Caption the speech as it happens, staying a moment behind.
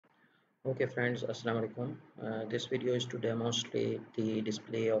Okay friends, Assalamu alaikum. This video is to demonstrate the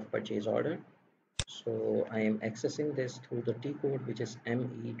display of purchase order. So I am accessing this through the T code which is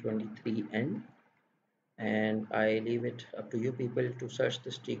ME23N, and I leave it up to you people to search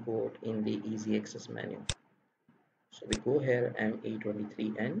this T code in the easy access menu. So we go here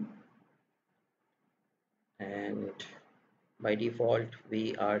ME23N, and by default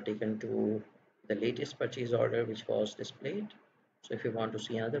we are taken to the latest purchase order which was displayed. So if you want to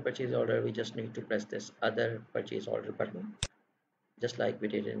see another purchase order, we just need to press this other purchase order button, just like we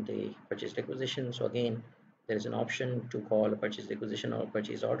did in the purchase requisition. So again, there is an option to call a purchase requisition or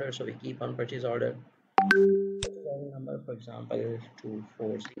purchase order. So we keep on purchase order phone number, for example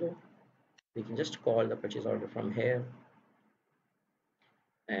 240. We can just call the purchase order from here,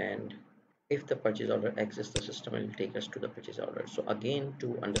 and if the purchase order exists, the system will take us to the purchase order. So again,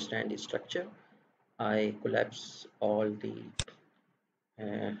 to understand the structure, I collapse all the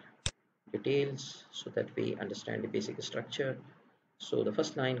uh, details so that we understand the basic structure. So the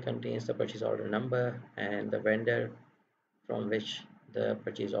first line contains the purchase order number and the vendor from which the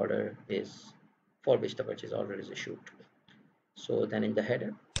purchase order is for which the purchase order is issued. So then in the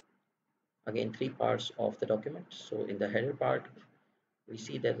header, again three parts of the document. So in the header part, we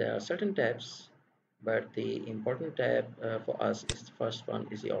see that there are certain tabs, but the important tab for us is the first one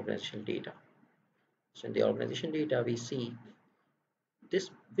is the organizational data. So in the organization data, we see this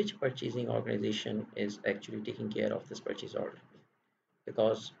which purchasing organization is actually taking care of this purchase order,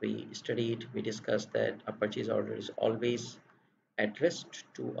 because we discussed that a purchase order is always addressed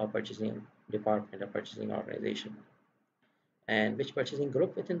to a purchasing department, a purchasing organization. And which purchasing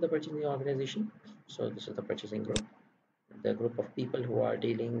group within the purchasing organization? So this is the purchasing group, the group of people who are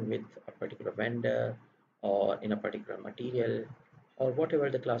dealing with a particular vendor or in a particular material, or whatever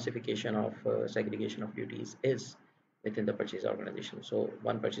the classification of segregation of duties is within the purchase organization. So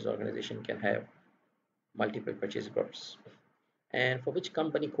one purchase organization can have multiple purchase groups, and for which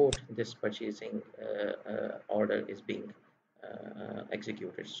company code this purchasing order is being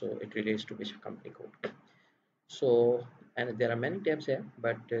executed. So it relates to which company code. So, and there are many tabs here,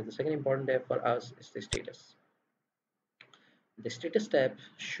 but the second important tab for us is the status. The status tab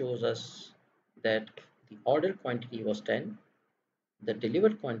shows us that the order quantity was 10, the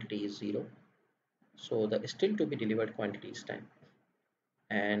delivered quantity is 0, so the still to be delivered quantity is 10,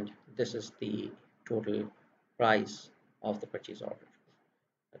 and this is the total price of the purchase order,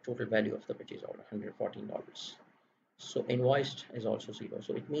 the total value of the purchase order, $114. So invoiced is also 0.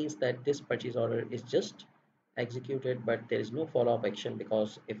 So it means that this purchase order is just executed, but there is no follow-up action,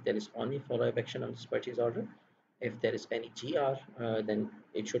 because if there is only follow-up action on this purchase order, if there is any GR, then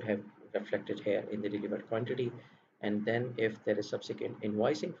it should have reflected here in the delivered quantity, and then if there is subsequent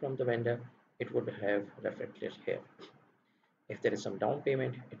invoicing from the vendor, it would have reflected here. If there is some down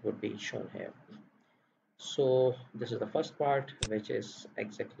payment, it would be shown here. So this is the first part, which is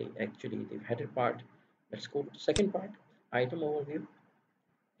actually the header part. Let's go to the second part, item overview.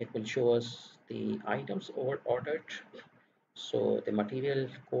 It will show us the items ordered. So the material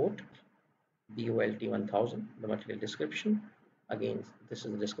code BOLT 1000, the material description. Again, this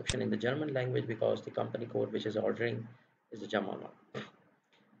is the description in the German language, because the company code which is ordering is the German one.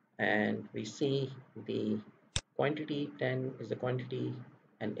 And we see the quantity 10 is the quantity,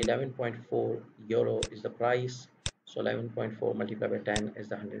 and 11.4 euro is the price. So 11.4 multiplied by 10 is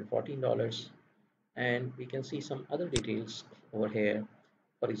the $114. And we can see some other details over here.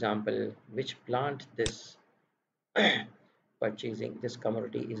 For example, which plant this purchasing this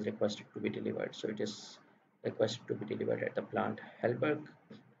commodity is requested to be delivered. So it is requested to be delivered at the plant Heidelberg,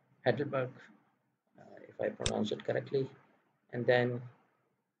 if I pronounce it correctly. And then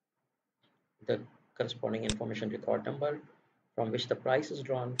the corresponding information record number from which the price is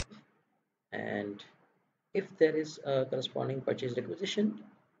drawn, and if there is a corresponding purchase requisition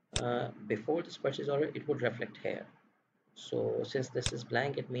before this purchase order, it would reflect here. So since this is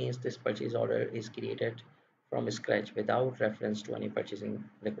blank, it means this purchase order is created from scratch without reference to any purchasing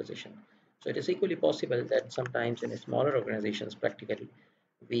requisition. So it is equally possible that sometimes in smaller organizations, practically,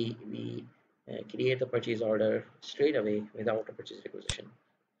 we create the purchase order straight away without a purchase requisition.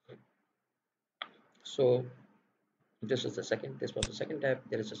 So this was the second tab.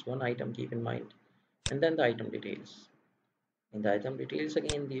 There is just one item, keep in mind, and then the item details. In the item details,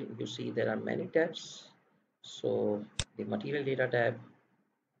 again, you see there are many tabs. So the material data tab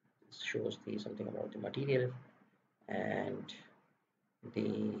shows the something about the material, and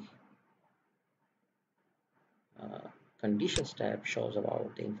the uh, conditions tab shows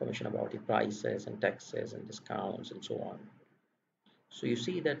about the information about the prices and taxes and discounts and so on. So you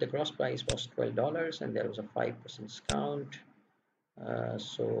see that the gross price was $12 and there was a 5% discount,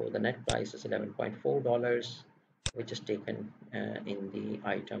 So the net price is $11.4, which is taken in the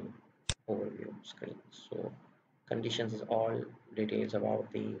item overview screen. So conditions is all details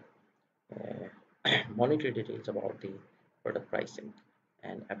about the monetary details about the product pricing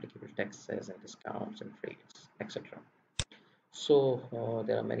and applicable taxes and discounts and freights, etc. So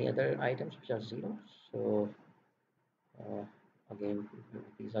there are many other items which are zero. So uh, again,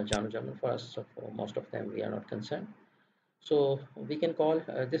 these are German for us. So for most of them, we are not concerned. So we can call,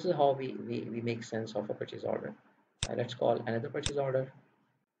 this is how we make sense of a purchase order. Let's call another purchase order.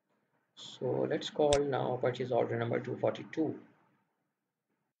 So let's call now purchase order number 242.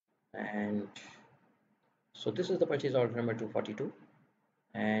 And so this is the purchase order number 242.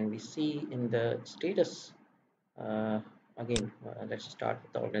 And we see in the status, uh, again, let's start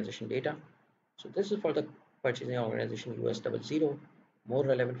with the organization data. So this is for the purchasing organization US 00, more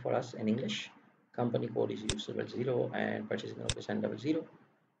relevant for us in English. Company code is US 00 and purchasing organization 00,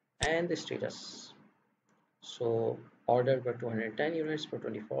 and the status. So ordered were 210 units for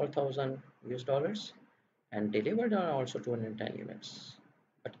 24,000 US dollars, and delivered are also 210 units,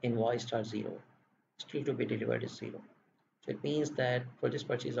 but invoiced are zero. Still to be delivered is zero. So it means that for this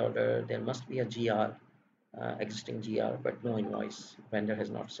purchase order, there must be a GR, existing GR, but no invoice. Vendor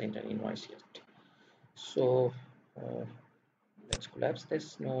has not sent an invoice yet. So uh, let's collapse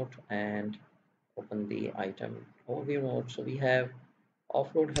this node and open the item overview node. So we have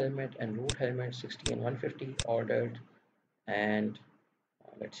off-road helmet and road helmet 60 and 150 ordered, and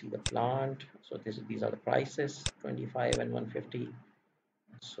let's see the plant. So these are the prices 25 and 150.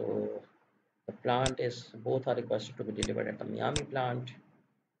 So the plant is, both are requested to be delivered at the Miami plant,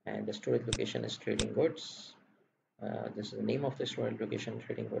 and the storage location is trading goods. This is the name of the storage location,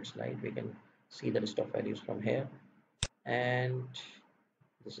 trading goods slide. We can see the list of values from here, and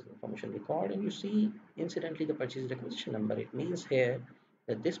this is information record, and you see incidentally the purchase requisition number. It means here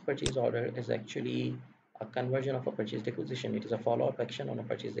that this purchase order is actually a conversion of a purchase requisition. It is a follow-up action on a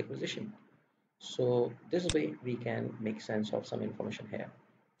purchase requisition. So this way we can make sense of some information here.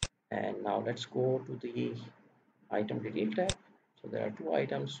 And now let's go to the item detail tab. So there are two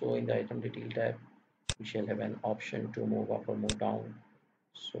items. So in the item detail tab, we shall have an option to move up or move down.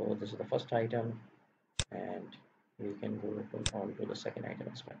 So this is the first item, and we can go on to the second item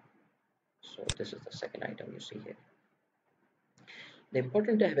as well. So this is the second item you see here. The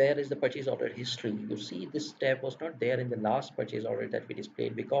important tab here is the purchase order history. You see this tab was not there in the last purchase order that we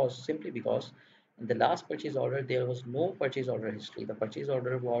displayed, because simply because in the last purchase order there was no purchase order history. The purchase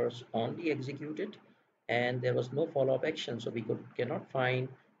order was only executed and there was no follow-up action, so we cannot find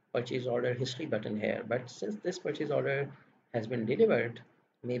purchase order history button here. But since this purchase order has been delivered,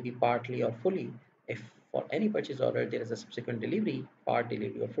 maybe partly or fully, if for any purchase order there is a subsequent delivery, part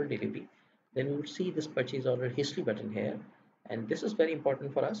delivery or full delivery, then we would see this purchase order history button here. And this is very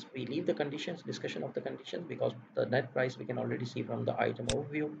important for us. We leave the conditions, discussion of the conditions, because the net price we can already see from the item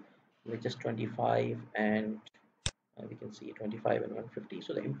overview, which is 25, and we can see 25 and 150.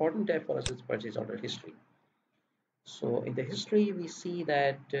 So the important tab for us is purchase order history. So in the history we see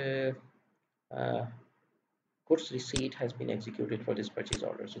that goods receipt has been executed for this purchase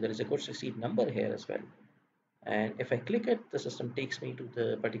order. So there is a goods receipt number here as well. And if I click it, the system takes me to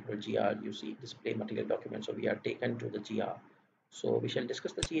the particular GR. You see display material document. So we are taken to the GR. So we shall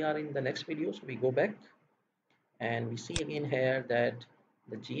discuss the GR in the next video. So we go back and we see again here that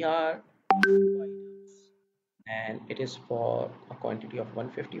the GR, and it is for a quantity of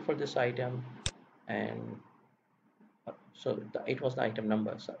 150 for this item, and so it was the item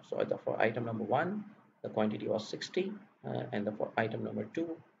number. So for item number one, the quantity was 60, and for item number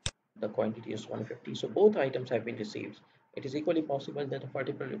two, the quantity is 150. So both items have been received. It is equally possible that for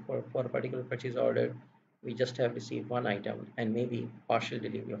a particular purchase order, we just have received one item and maybe partial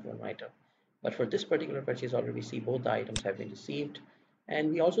delivery of one item. But for this particular purchase order, we see both the items have been received,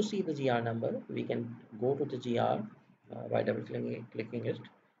 and we also see the GR number. We can go to the GR by double clicking it,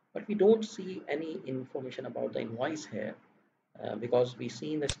 but we don't see any information about the invoice here, because we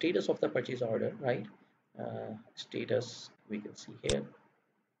see in the status of the purchase order, right? Status we can see here.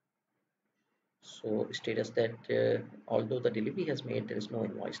 So status that although the delivery has made, there is no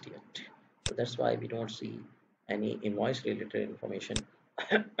invoice yet. So that's why we don't see any invoice related information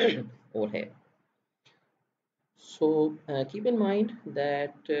over here. So keep in mind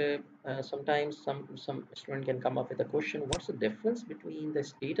that sometimes some student can come up with a question: what's the difference between the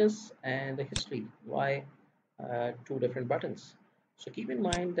status and the history? Why two different buttons? So keep in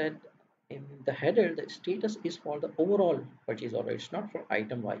mind that in the header, the status is for the overall purchase order. It's not for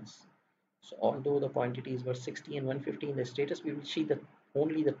item wise. So although the quantities were 60 and 150 in the status, we will see the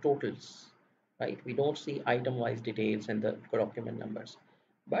only the totals, right? We don't see item-wise details and the document numbers.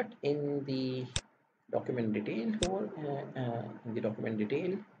 But in the document detail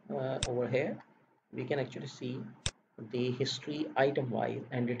over here, we can actually see the history item-wise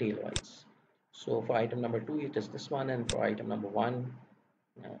and detail-wise. So for item number 2, it is this one, and for item number 1,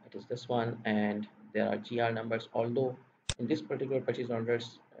 it is this one, and there are GR numbers. Although in this particular purchase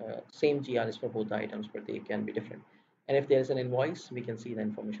orders, same GR is for both the items, but they can be different. And if there is an invoice, we can see the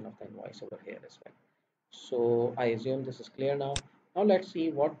information of the invoice over here as well. So I assume this is clear now. Now let's see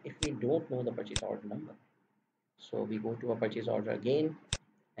what if we don't know the purchase order number. So we go to a purchase order again,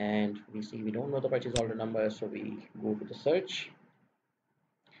 and we see we don't know the purchase order number, so we go to the search.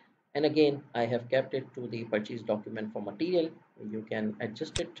 And again, I have kept it to the purchase document for material. You can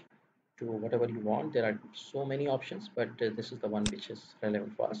adjust it to whatever you want. There are so many options, but this is the one which is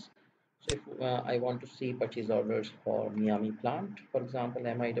relevant for us. So if I want to see purchase orders for Miami plant, for example,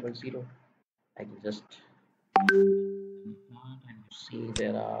 MI00, I can just plant, and you see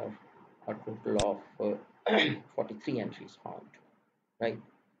there are a total of 43 entries found, right?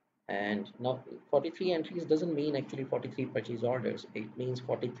 And now 43 entries doesn't mean actually 43 purchase orders. It means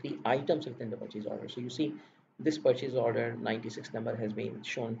 43 items within the purchase order. So you see this purchase order 96 number has been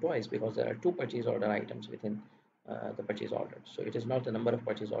shown twice because there are two purchase order items within the purchase order. So it is not the number of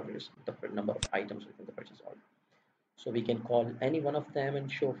purchase orders, the number of items within the purchase order. So we can call any one of them and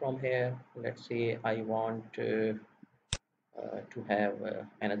show from here. Let's say I want to have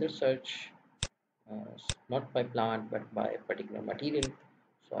another search, not by plant but by particular material.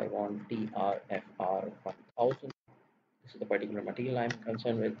 So I want TRFR 1000. This is the particular material I'm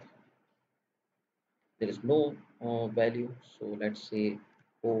concerned with. There is no value, so let's say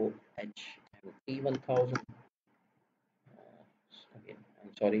OHM3 1000. Again,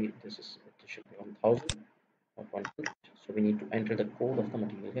 I'm sorry, this should be 1000, not 100. So we need to enter the code of the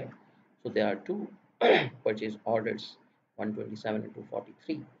material here. So there are two purchase orders, 127 and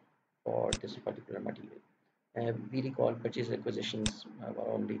 243, for this particular material. We recall purchase requisitions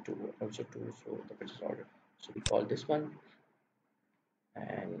were only two, also two, so the purchase order. So we call this one,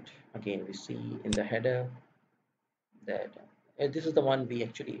 and again we see in the header that this is the one we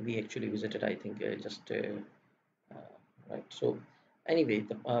actually visited. I think just right. So anyway,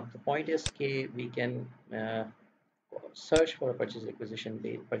 the point is, we can search for a purchase requisition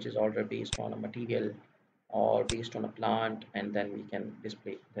purchase order based on a material or based on a plant, and then we can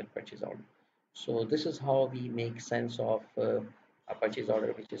display that purchase order. So this is how we make sense of a purchase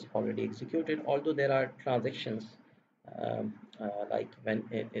order which is already executed. Although there are transactions, like when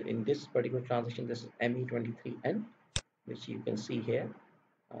in this particular transaction, this is ME23N, which you can see here.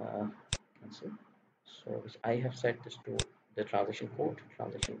 Can see. So which I have set this to the transaction code,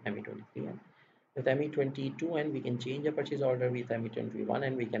 transaction ME23N. With ME22N, we can change a purchase order. With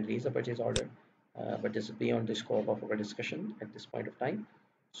ME21N, we can raise a purchase order. But this is beyond the scope of our discussion at this point of time.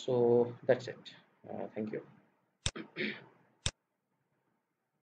 So that's it. Thank you.